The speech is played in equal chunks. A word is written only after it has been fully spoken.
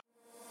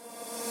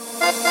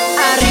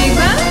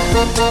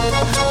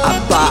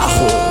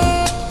abajo,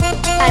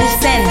 al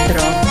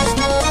centro,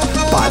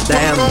 pa'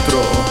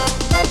 dentro,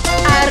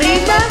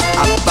 arriba,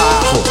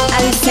 abajo,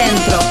 al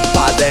centro,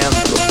 pa'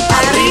 dentro,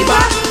 arriba,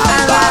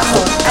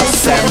 abajo, al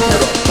centro,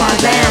 pa'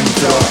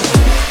 dentro.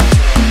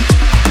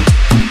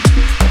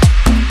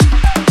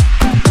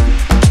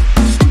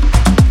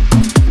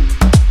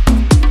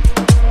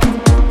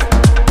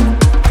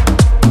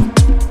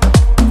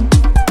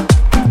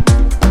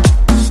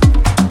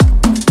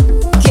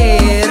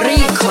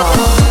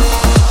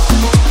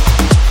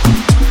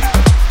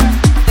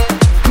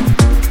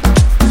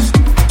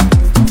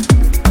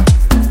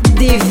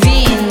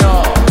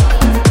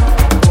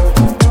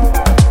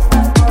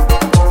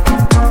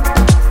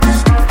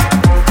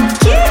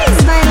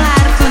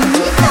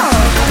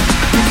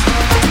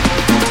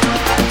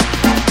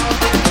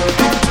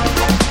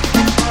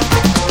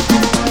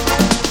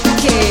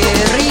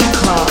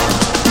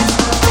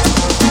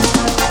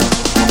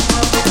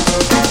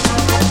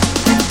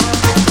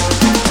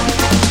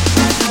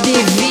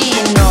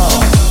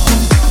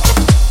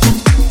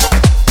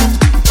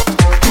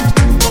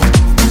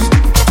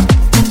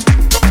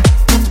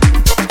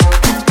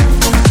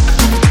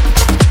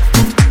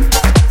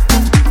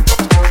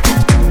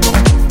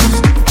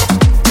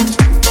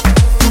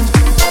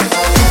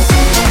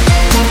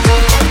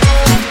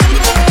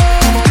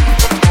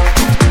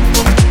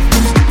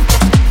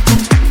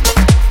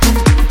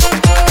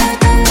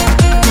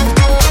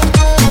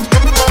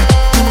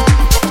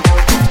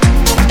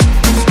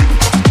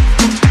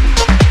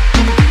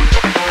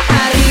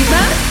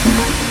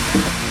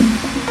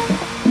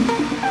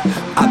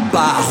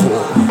 Abajo,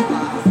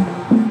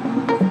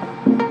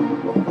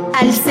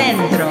 al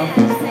centro,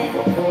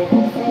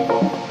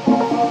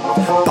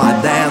 pa'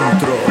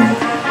 dentro,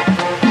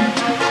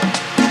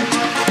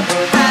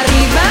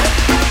 arriba,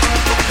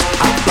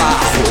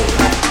 abajo,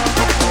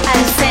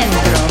 al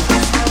centro,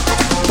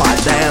 pa'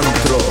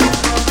 dentro,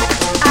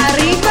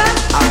 arriba,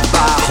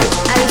 abajo,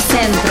 al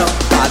centro,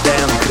 pa'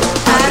 dentro,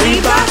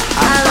 arriba,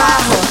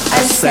 abajo,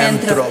 al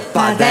centro,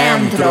 pa'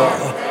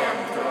 dentro.